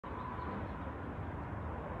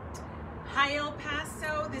Hi El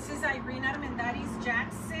Paso, this is Irene Armendariz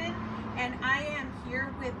Jackson, and I am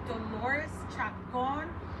here with Dolores Chacon,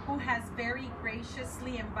 who has very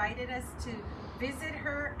graciously invited us to visit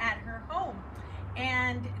her at her home.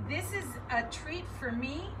 And this is a treat for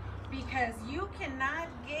me because you cannot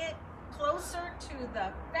get closer to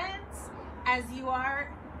the fence as you are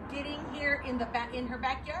getting here in her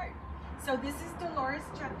backyard. So this is Dolores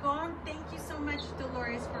Chacon. Thank you so much,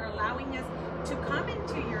 Dolores, for allowing us to come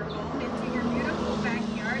into your home, into your beautiful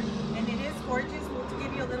backyard. And it is gorgeous. We'll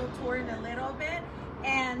give you a little tour in a little bit.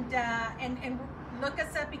 And look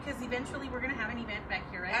us up because eventually we're going to have an event back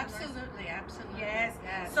here, right? Absolutely, absolutely. Yes.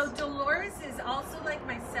 So Dolores is also, like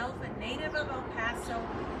myself, a native of El Paso,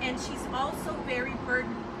 and she's also very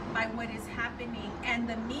burdened by what is happening and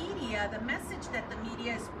the media, the message that the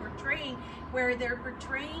media is portraying, where they're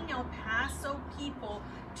portraying El Paso people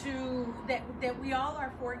that we all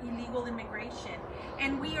are for illegal immigration,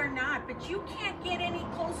 and we are not. But you can't get any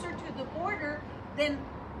closer to the border than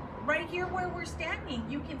right here where we're standing.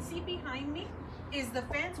 You can see behind me is the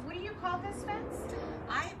fence. What do you call this fence?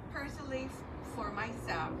 I personally, for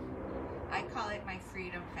myself, I call it my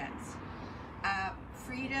freedom fence.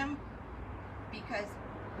 Freedom because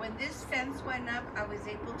when this fence went up, I was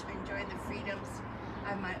able to enjoy the freedoms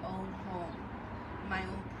of my own home, my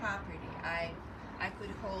own property. I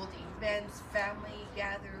could hold events, family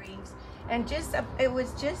gatherings, and it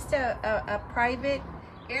was just a private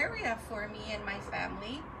area for me and my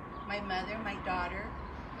family, my mother, my daughter,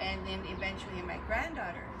 and then eventually my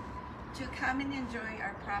granddaughter, to come and enjoy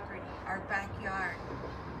our property, our backyard,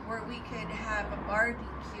 where we could have a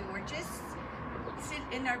barbecue or just sit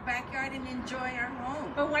in our backyard and enjoy our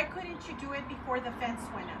home. But why couldn't you do it before the fence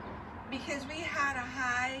went up? Because we had a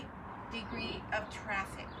high degree of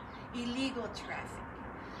traffic, illegal traffic.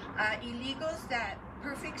 Illegals, that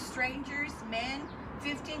perfect strangers, men,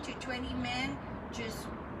 15 to 20 men, just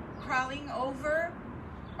crawling over,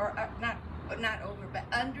 or not over, but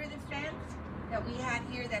under the fence that we had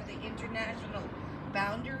here, that the international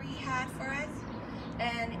boundary had for us.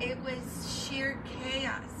 And it was sheer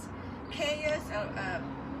chaos. Chaos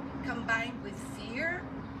combined with fear,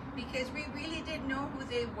 because we really didn't know who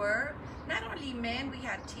they were. Not only men, we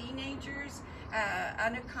had teenagers,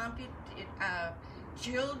 unaccompanied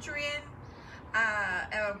children.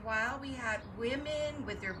 While we had women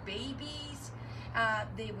with their babies,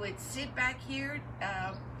 they would sit back here,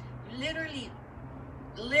 literally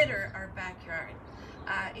litter our backyard.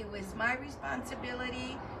 It was my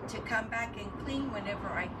responsibility to come back and clean whenever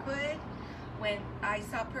I could. When I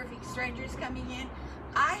saw perfect strangers coming in,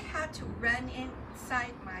 I had to run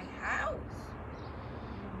inside my house.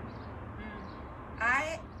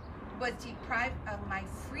 I was deprived of my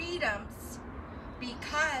freedoms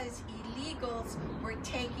because illegals were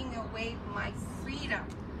taking away my freedom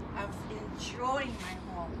of enjoying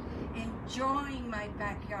my home, enjoying my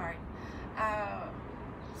backyard.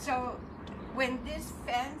 So when this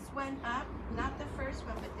fence went up, not the first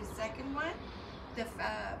one, but the second one,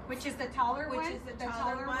 which is the taller one? Which is the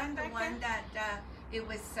taller one, the one that it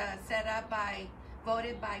was set up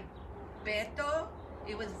voted by Beto.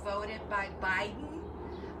 It was voted by Biden,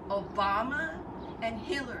 Obama, and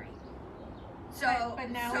Hillary. But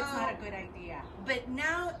now it's not a good idea. But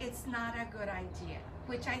now it's not a good idea,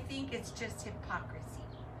 which I think is just hypocrisy.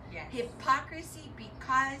 Yes. Hypocrisy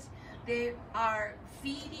because they are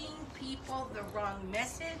feeding people the wrong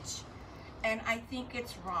message, and I think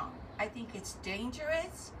it's wrong. I think it's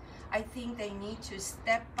dangerous. I think they need to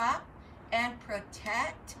step up and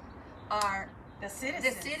protect the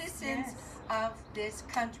citizens yes. of this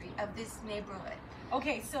country, of this neighborhood.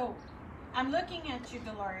 Okay, so I'm looking at you,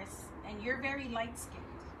 Dolores, and you're very light-skinned.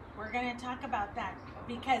 We're going to talk about that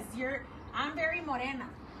because I'm very morena.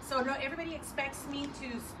 So no, everybody expects me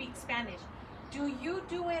to speak Spanish. Do you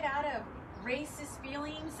do it out of racist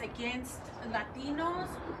feelings against Latinos,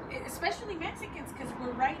 especially Mexicans, because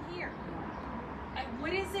we're right here?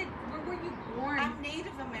 What is it? Where were you born? I'm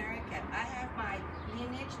Native American. I have my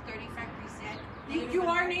lineage 35%. You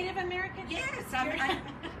are Native American? Yes, I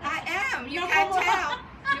am. You can't tell.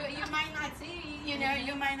 You might not see,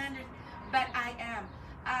 you might not understand, but I am.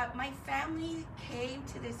 My family came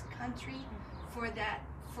to this country for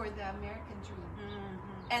the American dream,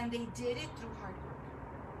 and they did it through hard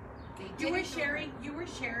work. You were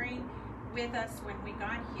sharing with us when we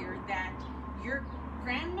got here that your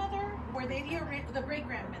grandmother, were they the great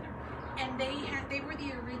grandmother, and they were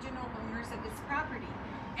the original owners of this property,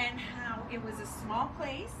 and how it was a small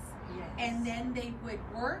place, yes. And then they would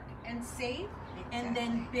work and save, exactly. And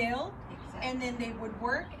then build, exactly. And then they would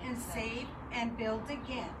work and exactly. Save and build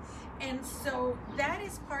again. And so that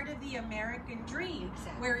is part of the American dream,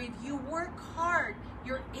 Exactly. where if you work hard,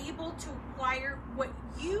 you're able to acquire what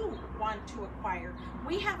you want to acquire.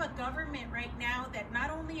 We have a government right now that not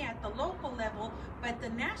only at the local level, but the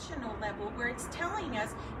national level, where it's telling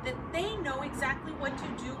us that they know exactly what to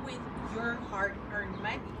do with your hard-earned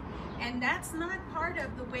money. And that's not part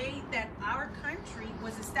of the way that our country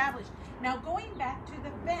was established. Now, going back to the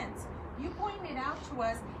fence, you pointed out to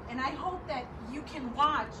us, and I hope that you can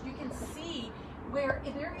watch, you can see where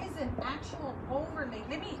there is an actual overlay.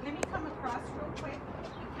 Let me come across real quick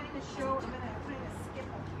and kind of show. I'm gonna kind of skip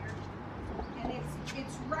up here, and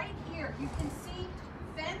it's right here. You can see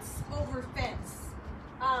fence over fence.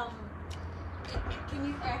 Can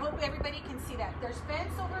you? I hope everybody can see that. There's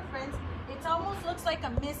fence over fence. It almost looks like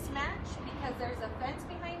a mismatch because there's a fence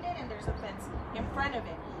behind it and there's a fence in front of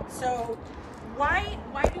it. So why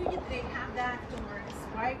do they have that, Dolores?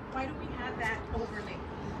 Why do we have that overlay?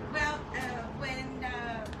 Well, when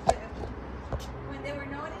they were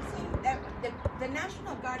noticing that the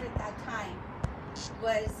National Guard at that time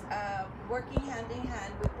was working hand in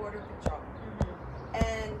hand with Border Patrol.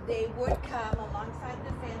 And they would come alongside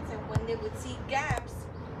the fence, and when they would see gaps,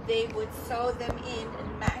 they would sew them in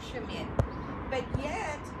and mash them in. But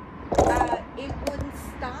yet, it wouldn't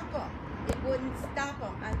stop them. It wouldn't stop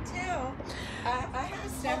them until I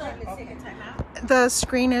have several. Hold on, let's take a time out. The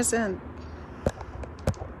screen isn't.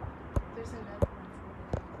 There's another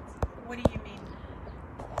one. What do you mean?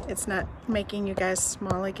 It's not making you guys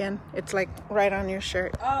small again. It's like right on your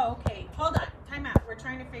shirt. Oh, okay. Hold on. Time out. We're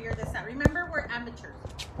trying to figure this out. Remember, we're amateurs.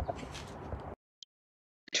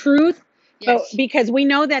 Truth, Yes. but because we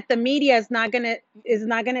know that the media is not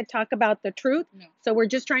gonna talk about the truth. No. So we're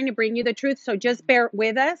just trying to bring you the truth. So just bear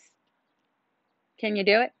with us. Can you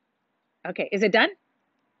do it? Okay. Is it done?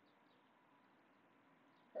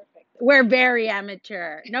 Perfect. We're very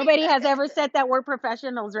amateur. Nobody has ever said that we're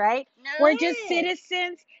professionals, right? No. We're just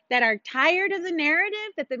citizens that are tired of the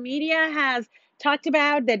narrative that the media has talked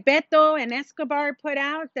about, that Beto and Escobar put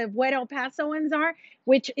out, that what El Pasoans are,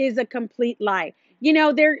 which is a complete lie. You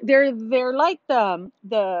know, they're like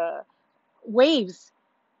the waves.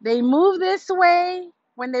 They move this way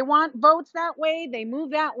when they want votes that way. They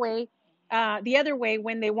move that way, the other way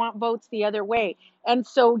when they want votes the other way. And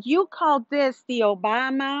so you called this the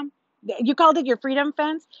Obama. You called it your freedom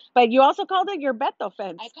fence, but you also called it your Beto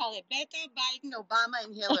fence. I call it Beto, Biden, Obama,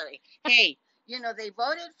 and Hillary. Hey, they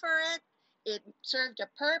voted for it. It served a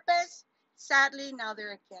purpose. Sadly, now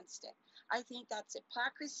they're against it. I think that's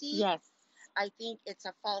hypocrisy. Yes. I think it's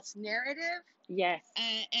a false narrative. Yes.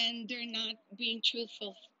 And they're not being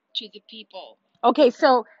truthful to the people. Okay,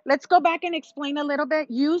 so let's go back and explain a little bit.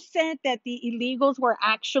 You said that the illegals were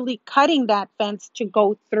actually cutting that fence to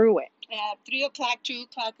go through it. At 3 o'clock, 2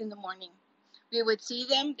 o'clock in the morning, we would see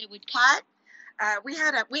them. They would cut. We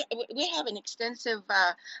have an extensive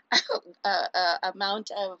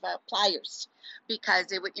amount of pliers because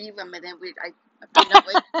they would leave them, and then I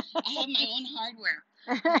have my own hardware.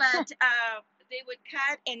 But they would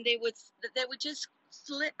cut, and they would just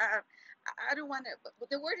slit. I don't want to.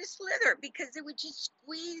 The word is slither because they would just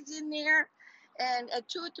squeeze in there, and at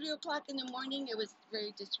 2 or 3 o'clock in the morning, it was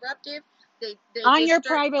very disruptive. They On your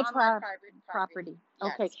disturbed private on my property.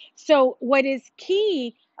 Yes. Okay. So what is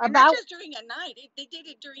key And not about just during the night. They did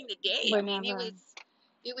it during the day. Whenever. I mean,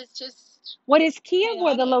 it was just. what is key of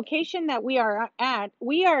where the chaotic. location that we are at,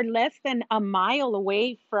 we are less than a mile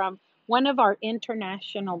away from one of our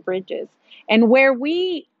international bridges. And where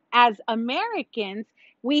we, as Americans,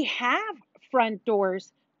 we have front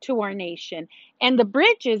doors to our nation. And the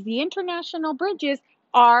bridges, the international bridges,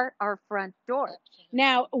 are our front door.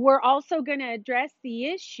 Now, we're also going to address the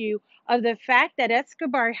issue of the fact that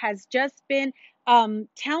Escobar has just been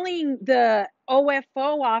telling the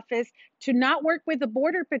OFO office to not work with the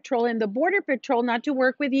Border Patrol, and the Border Patrol not to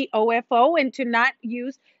work with the OFO, and to not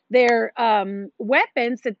use their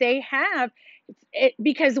weapons that they have,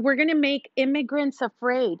 because we're going to make immigrants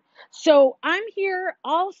afraid. So I'm here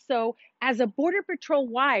also as a Border Patrol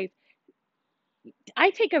wife. I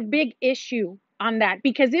take a big issue on that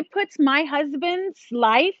because it puts my husband's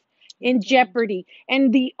life in jeopardy.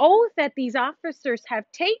 And the oath that these officers have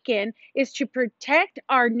taken is to protect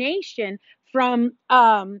our nation from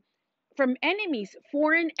enemies,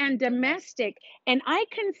 foreign and domestic. And I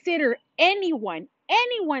consider anyone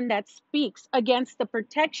that speaks against the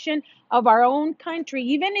protection of our own country,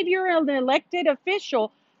 even if you're an elected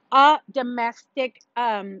official, a domestic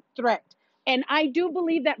threat. And I do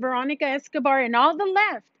believe that Veronica Escobar and all the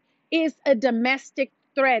left is a domestic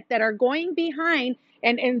threat that are going behind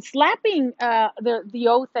and slapping the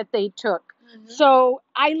oath that they took. So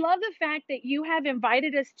I love the fact that you have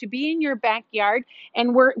invited us to be in your backyard,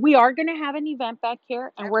 and we are going to have an event back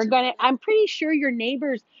here, and we're going to. I'm pretty sure your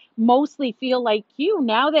neighbors mostly feel like you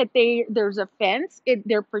now that there's a fence.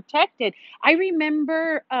 They're protected. I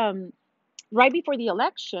remember right before the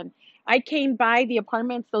election, I came by the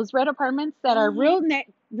apartments, those red apartments that are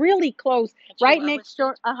really close, right next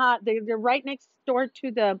door. They're right next door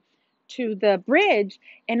to the bridge,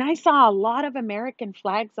 and I saw a lot of American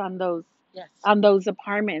flags on those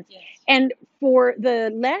apartments. Yes. And for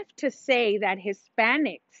the left to say that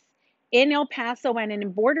Hispanics in El Paso and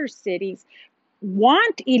in border cities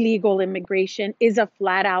want illegal immigration is a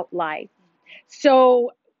flat out lie.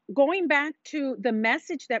 So going back to the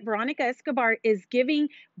message that Veronica Escobar is giving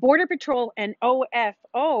Border Patrol and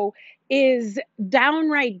OFO is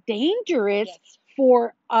downright dangerous. Yes.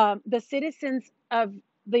 For the citizens of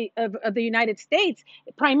the United States,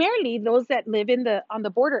 primarily those that live on the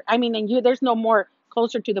border. I mean, and there's no more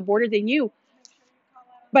closer to the border than you.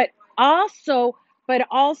 But also,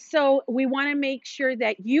 we want to make sure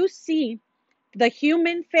that you see the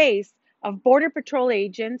human face of Border Patrol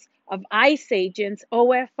agents, of ICE agents,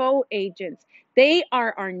 OFO agents. They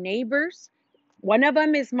are our neighbors. One of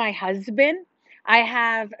them is my husband. I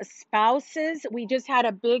have spouses. We just had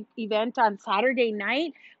a big event on Saturday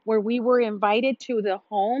night where we were invited to the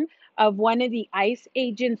home of one of the ICE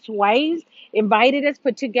agents' wives, invited us,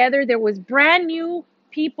 put together. There was brand new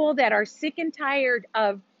people that are sick and tired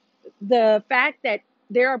of the fact that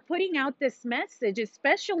they are putting out this message,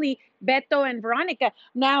 especially Beto and Veronica.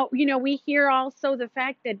 Now, we hear also the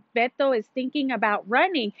fact that Beto is thinking about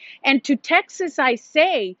running. And to Texas, I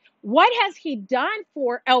say, what has he done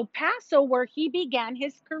for El Paso where he began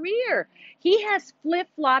his career? He has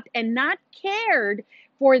flip-flopped and not cared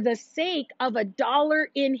for the sake of a dollar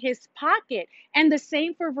in his pocket. And the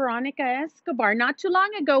same for Veronica Escobar. Not too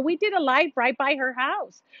long ago, we did a live right by her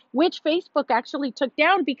house, which Facebook actually took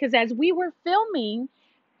down because as we were filming,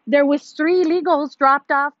 there was 3 illegals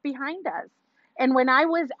dropped off behind us. And when I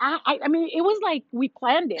was I mean, it was like we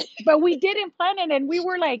planned it, but we didn't plan it. And we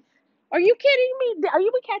were like, are you kidding me? Are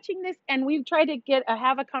you catching this? And we tried to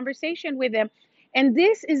have a conversation with them. And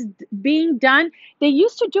this is being done. They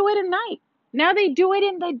used to do it at night. Now they do it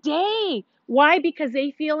in the day. Why? Because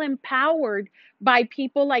they feel empowered by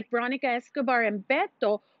people like Veronica Escobar and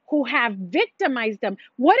Beto who have victimized them.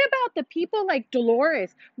 What about the people like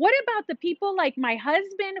Dolores? What about the people like my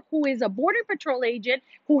husband, who is a Border Patrol agent,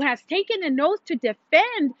 who has taken an oath to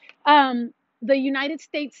defend the United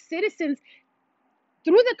States citizens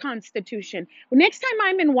through the Constitution? Next time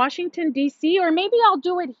I'm in Washington, D.C., or maybe I'll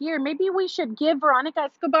do it here. Maybe we should give Veronica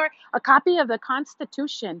Escobar a copy of the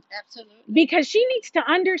Constitution. Absolutely. Because she needs to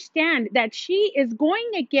understand that she is going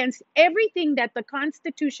against everything that the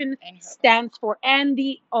Constitution stands for and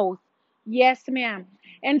the oath. Yes, ma'am.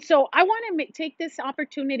 And so I want to take this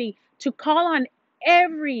opportunity to call on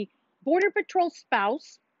every Border Patrol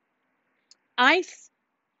spouse, ICE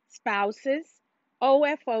spouses,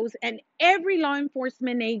 OFOs, and every law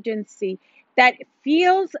enforcement agency that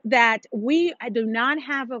feels that we do not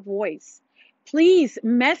have a voice. Please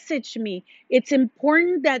message me. It's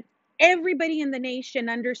important that everybody in the nation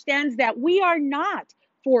understands that we are not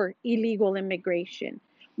for illegal immigration.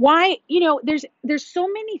 Why? There's so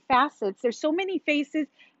many facets, there's so many faces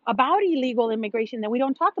about illegal immigration that we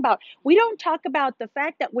don't talk about. We don't talk about the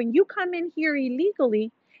fact that when you come in here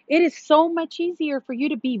illegally, it is so much easier for you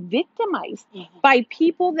to be victimized by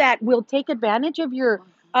people that will take advantage of your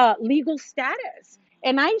legal status.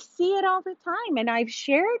 And I see it all the time, and I've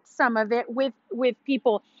shared some of it with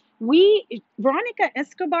people. Veronica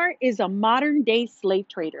Escobar is a modern day slave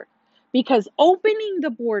trader, because opening the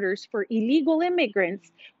borders for illegal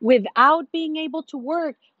immigrants without being able to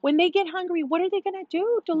work, when they get hungry, what are they going to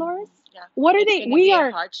do, Dolores? Yeah. What are they?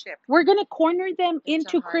 We're going to corner them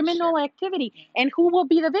into criminal activity. And who will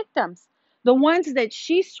be the victims? The ones that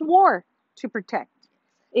she swore to protect.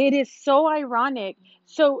 It is so ironic.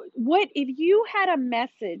 So what if you had a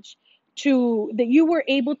message that you were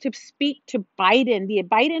able to speak to the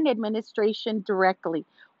Biden administration directly?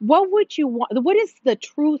 What would you want? What is the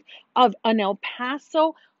truth of an El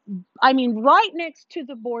Paso, right next to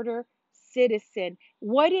the border citizen?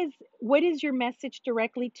 What is your message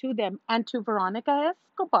directly to them and to Veronica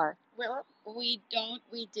Escobar? Well, we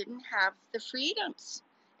didn't have the freedoms,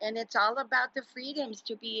 and it's all about the freedoms,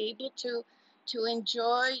 to be able to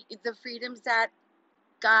enjoy the freedoms that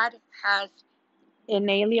God has.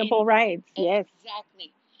 Inalienable rights. Yes,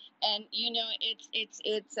 exactly. And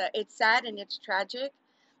it's sad and it's tragic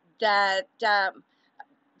that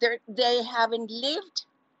they haven't lived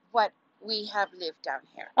what we have lived down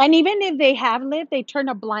here. And even if they have lived, they turn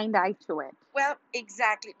a blind eye to it. Well,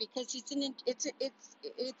 exactly, because it's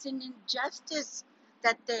an injustice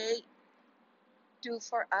that they do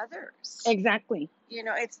for others. Exactly. You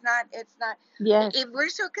know, it's not. Yes. If we're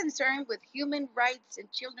so concerned with human rights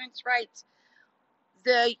and children's rights,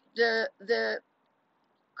 the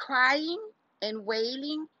crying and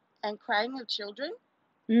wailing and crying of children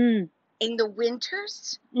Mm. in the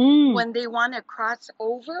winters Mm. when they want to cross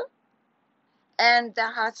over, and the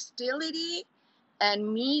hostility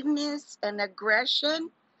and meanness and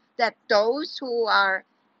aggression that those who are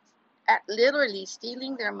literally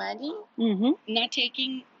stealing their money, Mm-hmm. not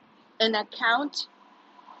taking an account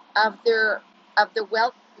of the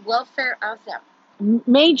welfare of them.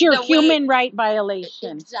 Major The way human right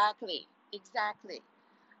violation. exactly.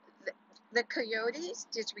 The, the coyotes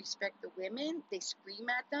disrespect the women. They scream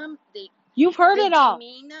at them. You've heard They it all.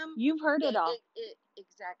 demean them. You've heard it all.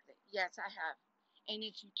 Exactly. Yes, I have. And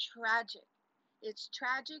it's tragic. It's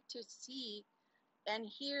tragic to see and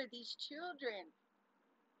hear these children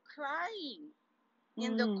crying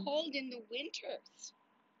in the cold in the winters.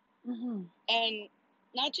 Mm-hmm. And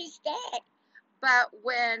not just that, but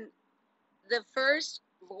when the first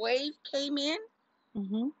wave came in,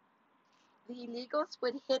 Mm-hmm. the illegals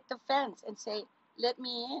would hit the fence and say, "Let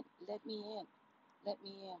me in, let me in, let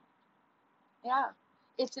me in." Yeah,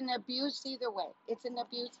 it's an abuse either way. It's an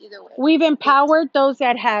abuse either way. We've empowered those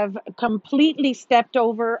that have completely stepped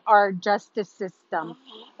over our justice system.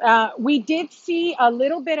 We did see a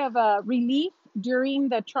little bit of a relief during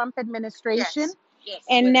the Trump administration. Yes.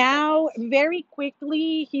 And now, very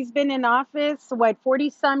quickly, he's been in office, 40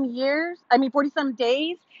 some years? 40 some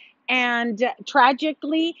days. And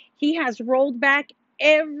tragically, he has rolled back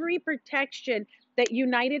every protection that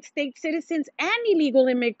United States citizens and illegal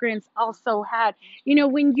immigrants also had. You know,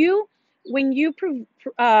 when you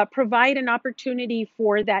provide an opportunity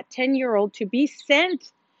for that 10-year-old to be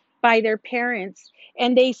sent by their parents,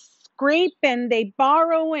 and they scrape and they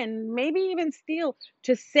borrow and maybe even steal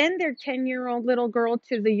to send their 10-year-old little girl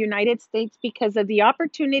to the United States because of the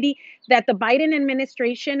opportunity that the Biden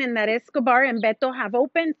administration and that Escobar and Beto have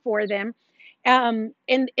opened for them. And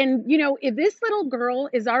you know, if this little girl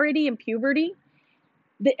is already in puberty,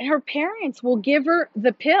 her parents will give her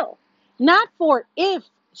the pill, not for if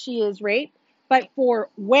she is raped, but for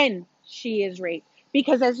when she is raped.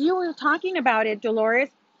 Because as you were talking about it, Dolores,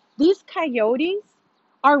 these coyotes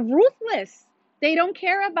are ruthless. They don't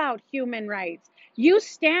care about human rights. You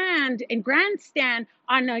stand and grandstand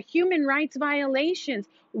on a human rights violations.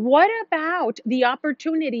 What about the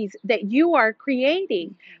opportunities that you are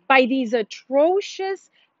creating by these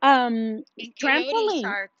atrocious Coyotes trampling?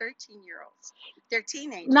 are 13-year-olds. They're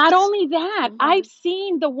teenagers. Not only that, I've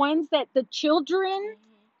seen the ones that the children,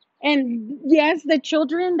 and yes, the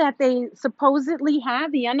children that they supposedly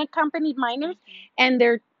have, the unaccompanied minors, and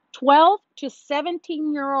they're 12 to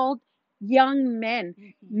 17-year-old young men,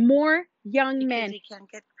 more young because men. they can't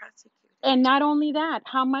get prosecuted. And not only that,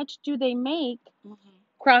 how much do they make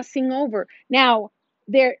crossing over? Now,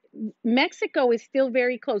 there, Mexico is still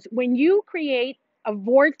very close. When you create a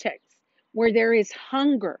vortex where there is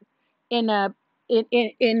hunger in a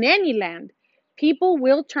in any land, people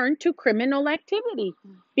will turn to criminal activity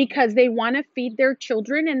because they want to feed their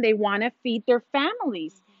children and they want to feed their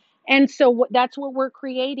families. And so that's what we're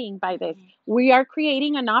creating by this. We are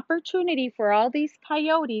creating an opportunity for all these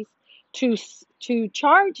coyotes to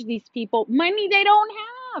charge these people money they don't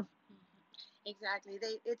have. Exactly.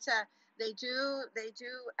 They do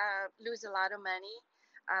lose a lot of money.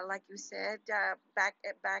 Like you said, back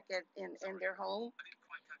in their home,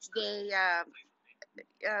 they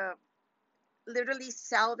literally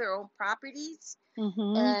sell their own properties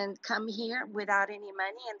and come here without any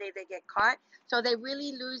money, and they get caught. So they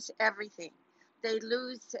really lose everything. They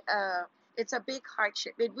lose. It's a big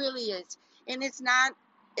hardship. It really is, and it's not.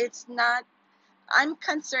 I'm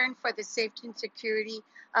concerned for the safety and security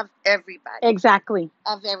of everybody. Exactly.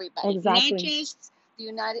 Of everybody. Exactly. Not just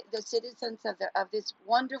the citizens of this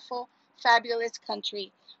wonderful, fabulous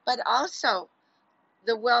country, but also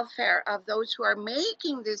the welfare of those who are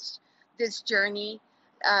making this journey.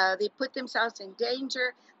 They put themselves in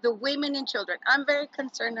danger. The women and children. I'm very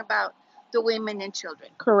concerned about the women and children.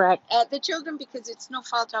 Correct. The children, because it's no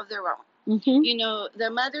fault of their own. You know, the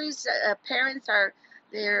mothers, parents are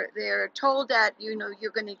they're told that you're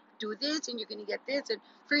going to do this and you're going to get this and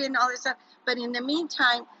free and all this stuff. But in the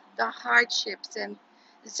meantime, the hardships, and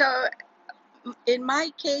so in my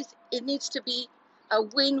case, it needs to be a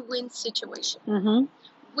win-win situation.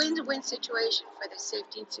 Win-win situation for the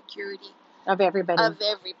safety and security of everybody. When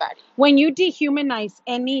When you dehumanize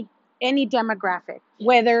any demographic,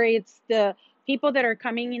 whether it's the people that are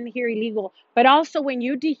coming in here illegal, but also when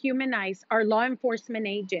you dehumanize our law enforcement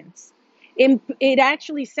agents, it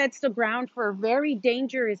actually sets the ground for a very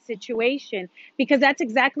dangerous situation, because that's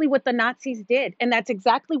exactly what the Nazis did. And that's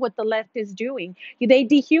exactly what the left is doing. They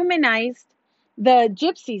dehumanized the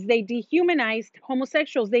gypsies, they dehumanized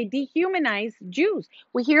homosexuals, they dehumanized Jews.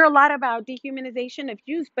 We hear a lot about dehumanization of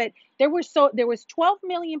Jews, but there was 12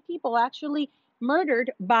 million people actually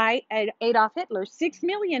murdered by Adolf Hitler. 6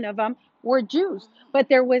 million of them were Jews, but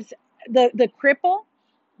there was the cripple,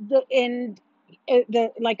 the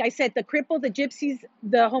like I said, the cripple, the gypsies,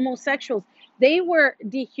 the homosexuals, they were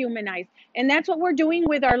dehumanized. And that's what we're doing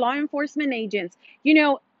with our law enforcement agents. You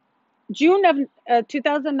know, June of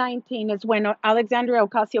 2019 is when Alexandria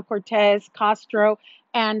Ocasio-Cortez, Castro,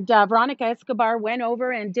 and Veronica Escobar went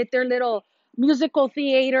over and did their little musical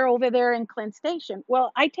theater over there in Clint Station.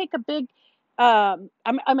 Well, I take a big, I'm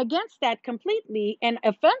against that completely and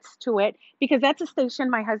offense to it, because that's a station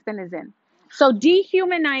my husband is in. So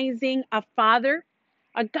dehumanizing a father,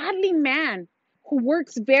 a godly man who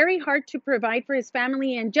works very hard to provide for his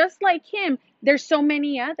family, and just like him, there's so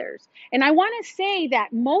many others. And I want to say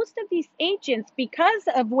that most of these agents, because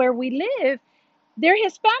of where we live, they're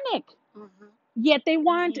Hispanic. Yet they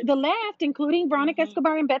want the left, including Veronica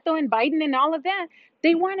Escobar and Beto and Biden and all of that,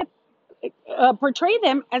 they want to portray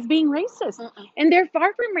them as being racist, and they're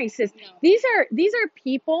far from racist. These are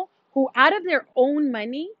people who, out of their own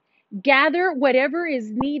money, gather whatever is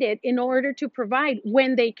needed in order to provide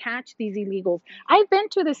when they catch these illegals. I've been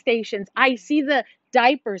to the stations. I see the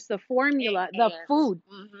diapers, the formula, the food.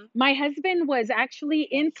 My husband was actually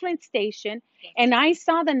in Flint Station, and I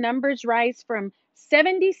saw the numbers rise from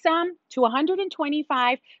 70 some to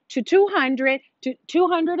 125 to 200 to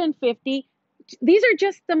 250. These are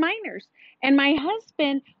just the minors. And my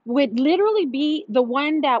husband would literally be the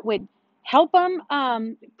one that would help them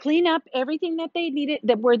clean up everything that they needed,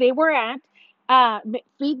 that where they were at,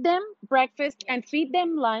 feed them breakfast and feed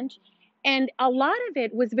them lunch. And a lot of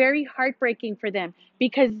it was very heartbreaking for them,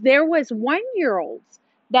 because there was 1-year olds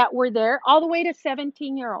that were there all the way to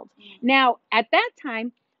 17-year-olds. Now, at that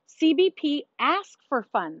time, CBP asked for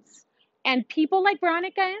funds, and people like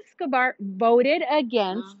Veronica Escobar voted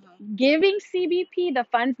against giving CBP the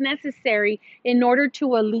funds necessary in order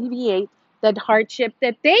to alleviate the hardship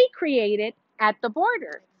that they created at the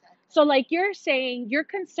border. So, like you're saying, you're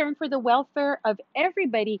concerned for the welfare of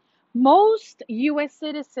everybody. Most U.S.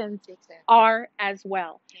 citizens are as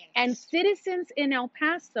well. And citizens in El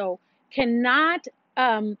Paso cannot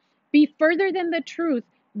be further than the truth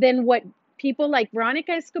than what people like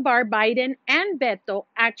Veronica Escobar, Biden, and Beto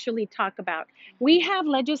actually talk about. We have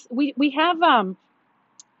we have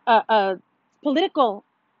political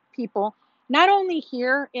people, not only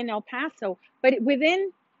here in El Paso, but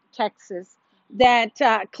within Texas, that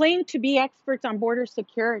claim to be experts on border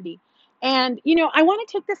security. And, you know, I want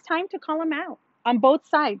to take this time to call them out on both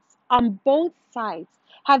sides. On both sides.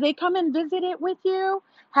 Have they come and visited with you?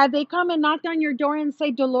 Have they come and knocked on your door and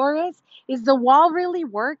say, Dolores, is the wall really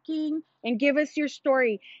working? And give us your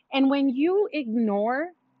story. And when you ignore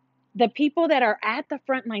the people that are at the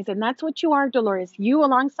front lines, and that's what you are, Dolores, you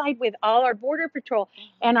alongside with all our border patrol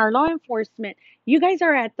and our law enforcement, you guys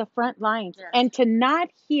are at the front lines. And to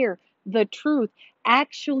not hear the truth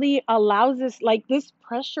actually allows us, like this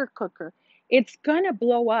pressure cooker, it's gonna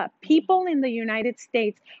blow up. People in the United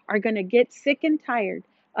States are gonna get sick and tired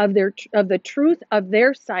of the truth of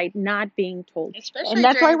their side not being told. Especially And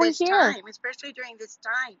that's why during we're this here. time, especially during this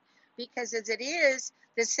time, because as it is,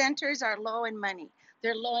 the centers are low in money.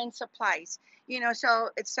 They're low in supplies. You know, so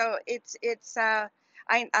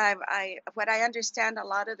what I understand, a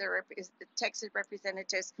lot of the Texas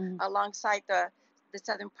representatives alongside the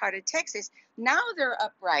southern part of Texas, now they're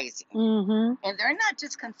uprising, and they're not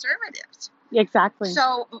just conservatives. Exactly.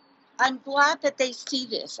 So I'm glad that they see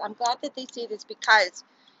this. I'm glad that they see this, because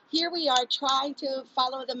here we are trying to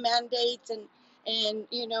follow the mandates, and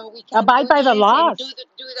you know, we can't abide by the laws, do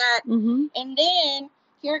that, and then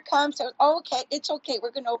here comes, oh, okay, it's okay,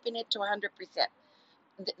 we're going to open it to 100%.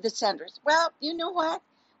 The centers. Well, you know what?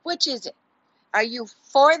 Which is it? Are you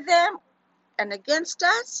for them and against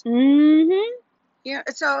us? You know,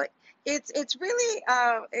 so it's really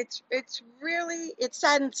it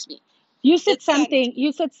saddens me. You said something.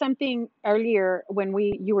 You said something earlier when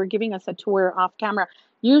you were giving us a tour off camera.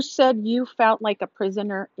 You said you felt like a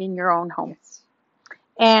prisoner in your own home,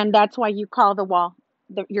 and that's why you call the wall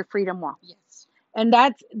your freedom wall. Yes. And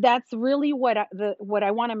that's really what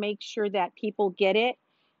I want to make sure that people get it,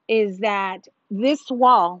 is that this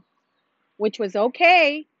wall, which was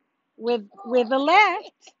okay with the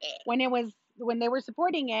left when it was when they were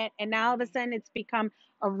supporting it, and now all of a sudden it's become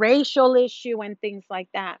a racial issue and things like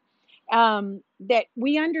that. That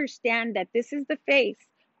we understand that this is the face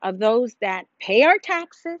of those that pay our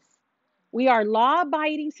taxes. We are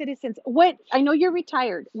law-abiding citizens. What, I know you're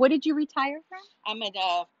retired. What did you retire from? I'm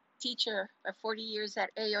a teacher for 40 years at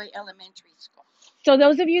AOA Elementary School. So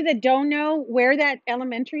those of you that don't know where that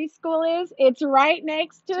elementary school is, it's right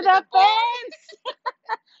next to the fence.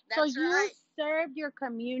 So That's you right. served your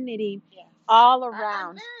community Yes. all I'm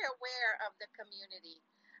around. very aware of the community.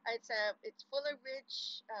 It's full of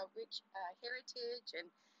rich heritage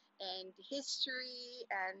and history,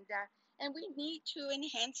 and we need to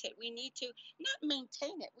enhance it. We need to not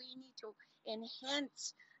maintain it. We need to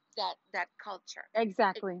enhance that culture.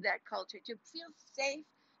 Exactly. That culture, to feel safe,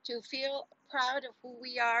 to feel proud of who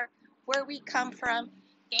we are, where we come from.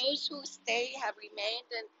 Those who stay have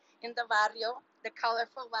remained in the barrio, the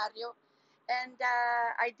colorful barrio. And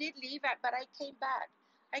I did leave, but I came back.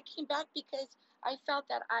 I came back because I felt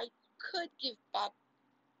that I could give back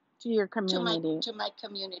To your community. to my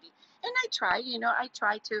community. And I try, I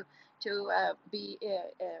try to be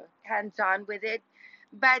hands on with it.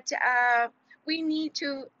 But we need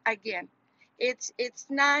to, again, it's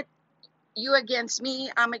not you against me,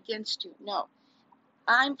 I'm against you. No,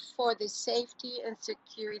 I'm for the safety and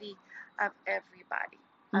security of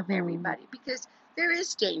everybody, because there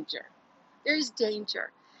is danger. There is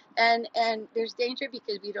danger. And there's danger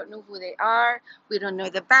because we don't know who they are. We don't know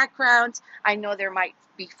the backgrounds. I know there might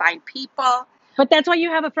be fine people. But that's why you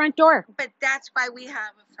have a front door. But that's why we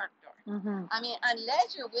have a front door. Mm-hmm. I mean,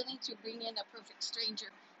 unless you're willing to bring in a perfect stranger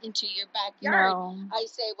into your backyard, No. I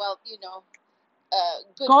say, well, good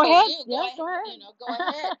Go for ahead. you. Yeah, go ahead. Go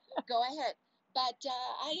ahead. Go ahead. But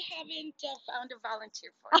I haven't found a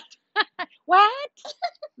volunteer for it. What?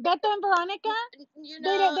 Beto and Veronica?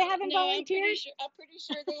 They haven't no, volunteered? I'm pretty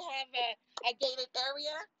sure they have a gated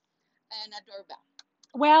area and a doorbell.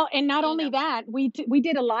 Well, and not only that, we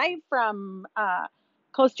did a live from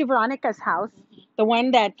close to Veronica's house, the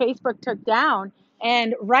one that Facebook took down,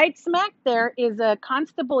 and right smack there is a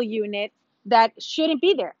constable unit that shouldn't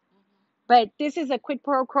be there. But this is a quid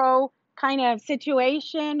pro quo kind of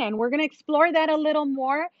situation, and we're going to explore that a little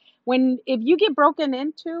more. If you get broken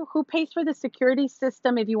into, who pays for the security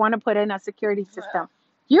system if you want to put in a security system?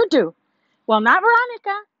 You do. Well, not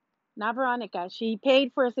Veronica. Not Veronica. She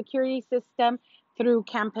paid for a security system through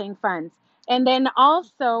campaign funds. And then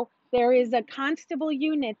also, there is a constable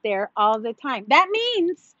unit there all the time. That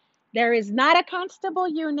means there is not a constable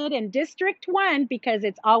unit in District 1 because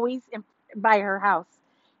it's always by her house.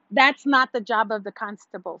 That's not the job of the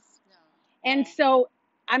constables. No. And so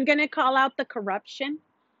I'm going to call out the corruption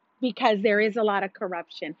because there is a lot of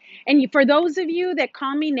corruption. And for those of you that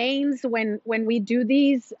call me names when we do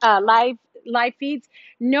these live feeds,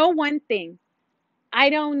 know one thing. I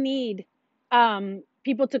don't need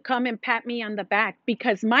people to come and pat me on the back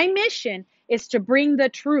because my mission is to bring the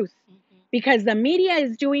truth. Because the media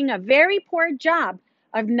is doing a very poor job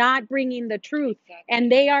of not bringing the truth. Exactly.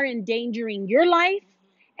 And they are endangering your life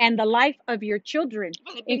and the life of your children,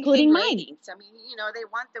 including mine. Ratings. I mean, they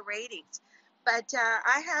want the ratings. But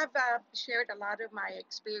I have shared a lot of my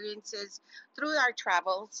experiences through our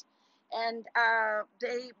travels. And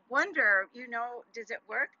they wonder, does it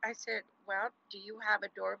work? I said, well, do you have a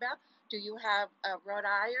doorbell? Do you have a wrought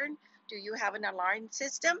iron? Do you have an alarm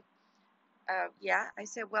system? Yeah. I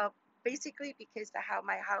said, well, basically because of how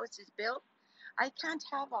my house is built, I can't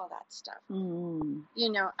have all that stuff.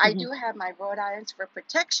 I do have my wrought irons for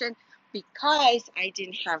protection because I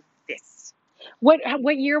didn't have this.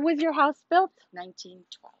 What year was your house built?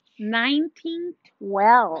 1912.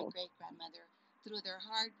 1912. My great-grandmother, through their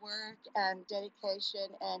hard work and dedication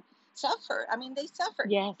and suffer. I mean, they suffered.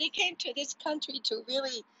 Yes. They came to this country to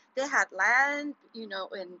really, they had land,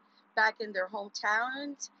 back in their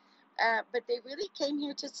hometowns. But they really came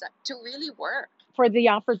here to really work for the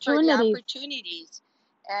opportunities.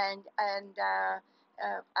 And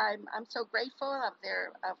I'm so grateful of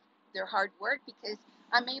their hard work because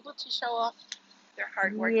I'm able to show off their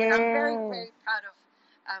hard work. Yes. And I'm very, very proud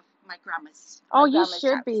of my grandma's. Oh, you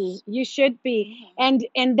should be. You should be. And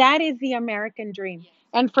that is the American dream. Yes.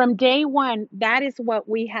 And from day one, that is what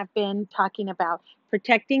we have been talking about.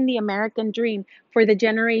 Protecting the American dream for the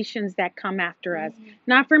generations that come after us.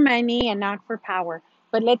 Not for money and not for power.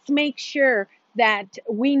 But let's make sure that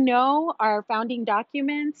we know our founding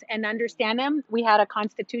documents and understand them. We had a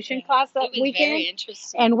Constitution class that weekend. Very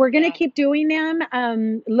interesting. And we're going to keep doing them.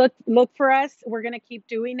 Look for us. We're going to keep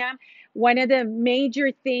doing them. One of the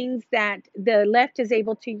major things that the left is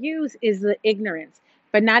able to use is the ignorance.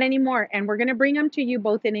 but not anymore. And we're going to bring them to you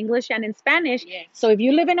both in English and in Spanish. Yes. So if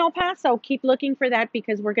you live in El Paso, keep looking for that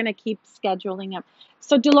because we're going to keep scheduling them.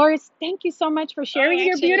 So Dolores, thank you so much for sharing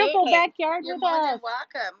your beautiful absolutely. backyard You're with more us. than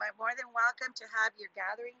welcome. I'm more than welcome to have your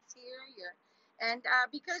gatherings here. And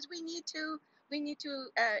because we need to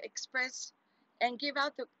express and give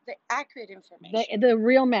out the accurate information, The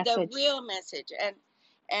real the message. real message.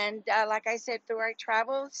 And like I said, through our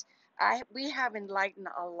travels, we have enlightened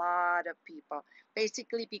a lot of people,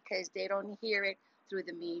 basically because they don't hear it through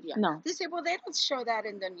the media. No. They say, well, they don't show that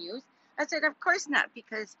in the news. I said, of course not,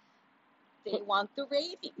 because they want the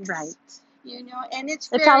ratings. Right. You know, and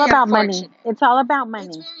it's It's very all about money. unfortunate. It's all about It's money.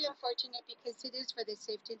 very unfortunate because it is for the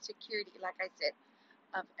safety and security, like I said,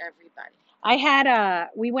 of everybody. I had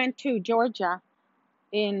we went to Georgia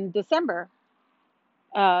in December.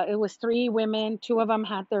 It was 3 women. 2 of them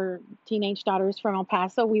had their teenage daughters from El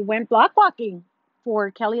Paso. We went block walking for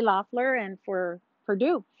Kelly Loeffler and for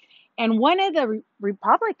Purdue. And one of the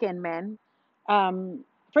Republican men,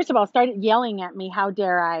 first of all, started yelling at me, "How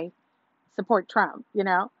dare I support Trump?"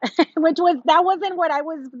 Which that wasn't what I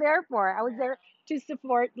was there for. I was there to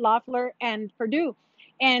support Loeffler and Purdue.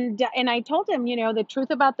 And I told him, the truth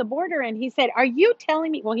about the border. And he said, "Are you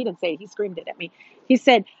telling me?" Well, he didn't say it. He screamed it at me. He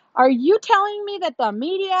said, "Are you telling me that the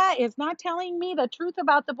media is not telling me the truth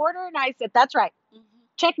about the border?" And I said, "That's right.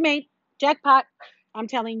 Checkmate, jackpot. I'm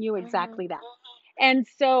telling you exactly that." And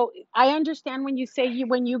so I understand when you say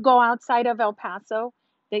when you go outside of El Paso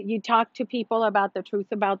that you talk to people about the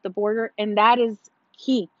truth about the border, and that is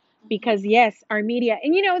key because yes, our media,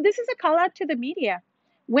 and this is a call out to the media.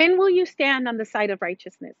 When will you stand on the side of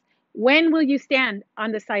righteousness? When will you stand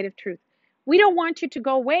on the side of truth? We don't want you to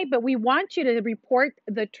go away, but we want you to report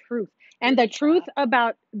the truth. And the truth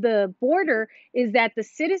about the border is that the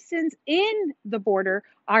citizens in the border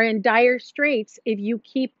are in dire straits if you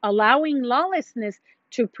keep allowing lawlessness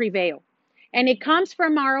to prevail. And it comes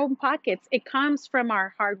from our own pockets. It comes from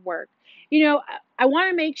our hard work. I want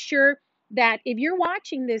to make sure that if you're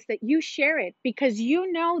watching this, that you share it because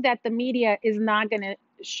you know that the media is not going to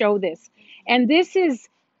show this. And this is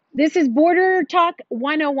Border Talk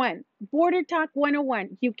 101. Border Talk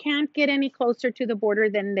 101. You can't get any closer to the border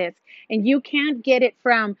than this. And you can't get it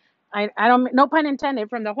from, I don't, no pun intended,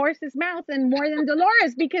 from the horse's mouth and more than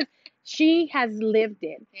Dolores because she has lived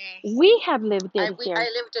it. Yes. We have lived it here. I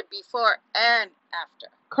lived it before and after.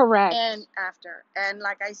 Correct. And after. And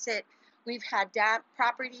like I said, we've had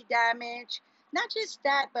property damage. Not just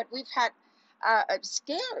that, but we've had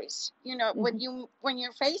scares. When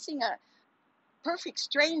you're facing a perfect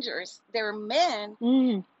strangers, they're men.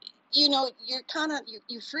 You're kind of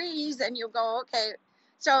you freeze and you go, okay.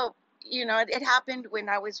 So it happened when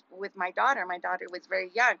I was with my daughter. My daughter was very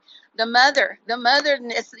young. The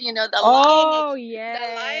motherness, Oh, the yes.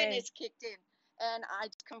 lioness kicked in, and I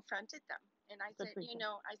just confronted them, and I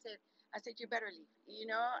said, I said, you better leave.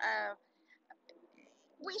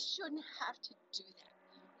 We shouldn't have to do that.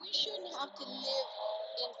 We shouldn't have to live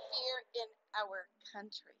in fear in our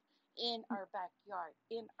country, in our backyard,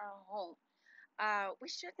 in our home. We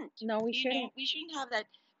shouldn't. No, we shouldn't. We shouldn't have that.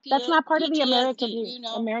 That's not part of the PTSD,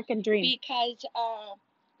 American dream. because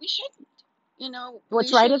we shouldn't.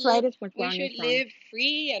 What's right is right, what's we wrong should is wrong. live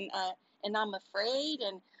free, and I'm afraid,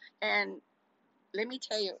 and let me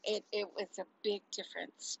tell you, it was a big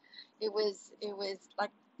difference. It was like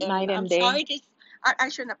Night and I'm day. sorry to, I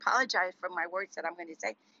shouldn't apologize for my words that I'm going to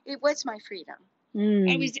say. It was my freedom.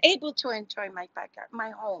 I was able to enjoy my backyard, my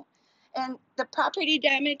home, and the property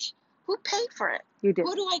damage. Who paid for it? You did.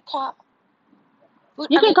 Who do I call?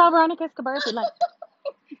 You can call Veronica Escobar if you like.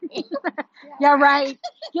 Yeah, right.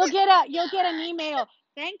 You'll get an email.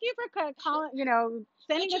 Thank you for calling.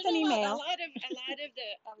 Sending us an email.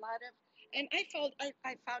 And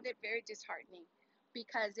I found it very disheartening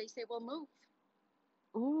because they say, "Well, move."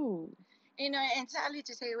 Ooh. And sadly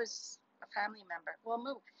to say, it was a family member. "Well,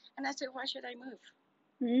 move," and I said, "Why should I move?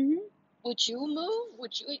 Would you move?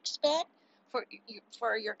 Would you expect for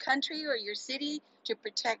your country or your city to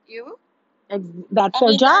protect you?" That's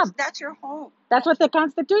their job. That's your home. That's what the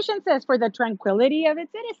Constitution says, for the tranquility of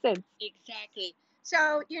its citizens. Exactly.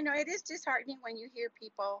 So, it is disheartening when you hear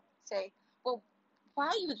people say, "Well, why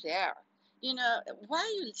are you there? Why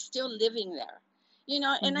are you still living there?"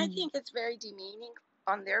 And I think it's very demeaning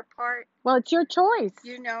on their part. Well, it's your choice.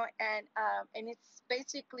 And it's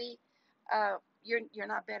basically, you're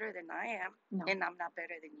not better than I am, and I'm not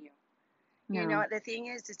better than you. No. The thing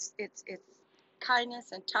is, it's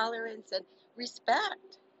kindness and tolerance and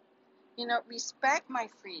respect. Respect my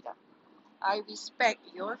freedom. I respect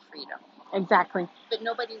your freedom. Exactly. But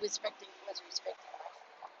nobody was respecting my freedom.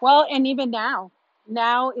 Well, and even now,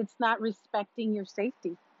 Now it's not respecting your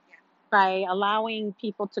safety Yeah. by allowing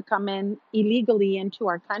people to come in illegally into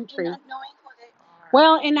our country. Not knowing who they are.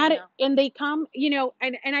 Well, and not you know. and they come,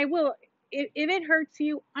 and I will, if it hurts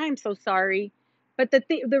you, I'm so sorry. But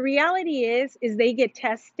the reality is they get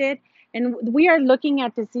tested, and we are looking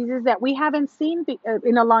at diseases that we haven't seen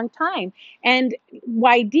in a long time. And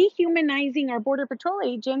why dehumanizing our border patrol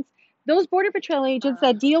agents? Those border patrol agents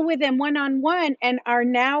that deal with them one on one and are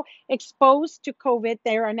now exposed to COVID.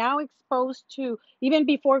 They are now exposed to, even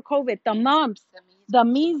before COVID, the mumps, the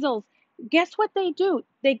measles. Guess what they do?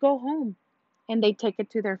 They go home and they take it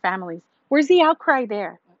to their families. Where's the outcry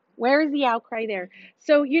there? Where is the outcry there?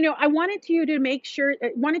 So, I wanted to make sure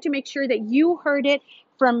that you heard it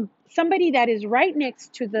from somebody that is right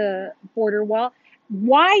next to the border wall,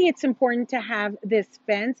 why it's important to have this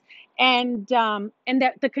fence, and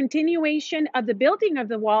that the continuation of the building of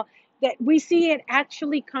the wall, that we see it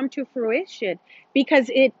actually come to fruition because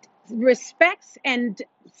it respects and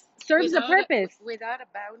serves a purpose. Without a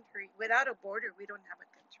boundary, without a border, we don't have a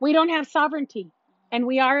country. We don't have sovereignty, and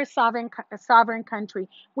we are a sovereign country.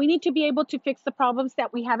 We need to be able to fix the problems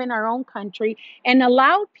that we have in our own country and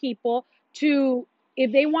allow people to,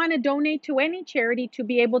 if they want to donate to any charity, to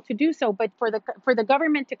be able to do so. But for the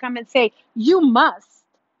government to come and say you must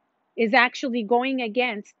is actually going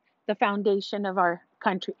against the foundation of our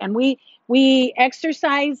country, and we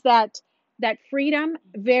exercise that freedom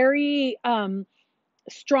very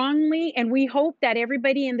strongly. And we hope that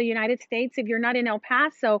everybody in the United States, if you're not in El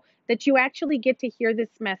Paso, that you actually get to hear this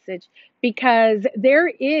message, because there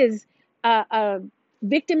is a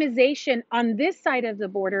victimization on this side of the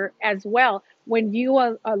border as well when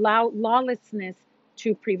you allow lawlessness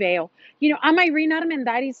to prevail. I'm Irene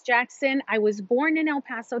Armendariz Jackson. I was born in El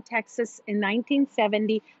Paso, Texas in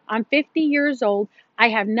 1970. I'm 50 years old. I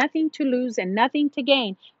have nothing to lose and nothing to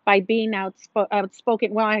gain by being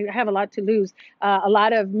outspoken. Well, I have a lot to lose, a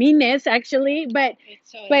lot of meanness actually, but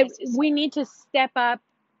we need to step up,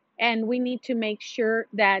 and we need to make sure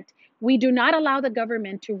that we do not allow the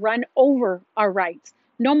government to run over our rights.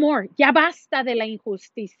 No more. Ya basta de la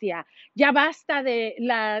injusticia. Ya basta de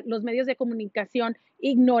los medios de comunicación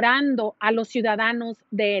ignorando a los ciudadanos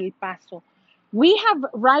de El Paso. We have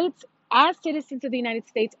rights as citizens of the United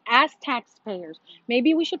States, as taxpayers.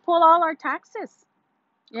 Maybe we should pull all our taxes.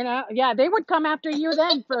 Yeah, they would come after you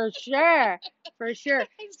then for sure, for sure.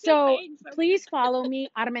 So please follow me,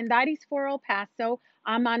 Armendaris for El Paso.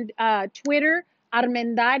 I'm on Twitter,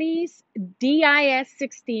 Armendaris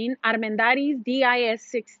DIS16, Armendaris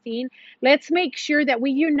DIS16. Let's make sure that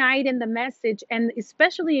we unite in the message, and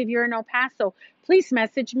especially if you're in El Paso, please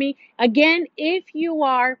message me. Again, if you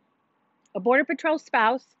are a Border Patrol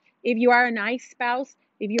spouse, if you are an ICE spouse,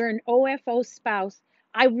 if you're an OFO spouse,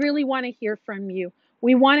 I really want to hear from you.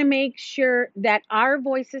 We want to make sure that our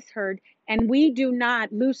voice is heard and we do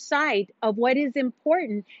not lose sight of what is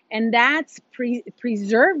important, and that's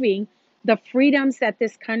preserving the freedoms that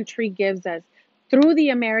this country gives us through the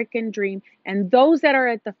American dream. And those that are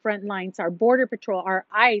at the front lines, our Border Patrol, our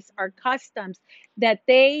ICE, our customs, that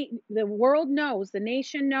the world knows, the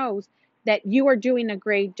nation knows that you are doing a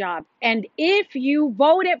great job. And if you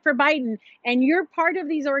voted for Biden and you're part of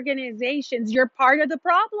these organizations, you're part of the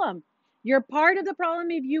problem. You're part of the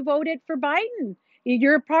problem if you voted for Biden.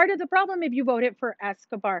 You're part of the problem if you voted for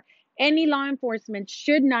Escobar. Any law enforcement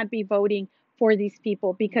should not be voting for these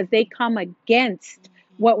people because they come against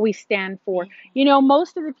what we stand for.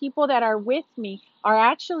 Most of the people that are with me are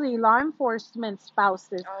actually law enforcement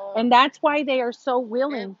spouses, and that's why they are so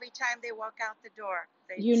willing. Every time they walk out the door,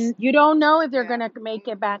 You don't know if they're going to make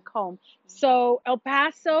it back home. So El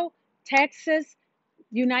Paso, Texas,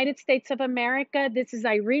 United States of America, this is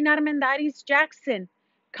Irene Armendariz Jackson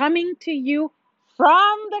coming to you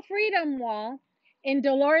from the Freedom Wall in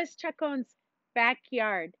Dolores Chacon's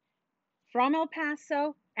backyard, from El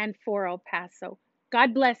Paso and for El Paso.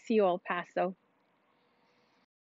 God bless you, El Paso.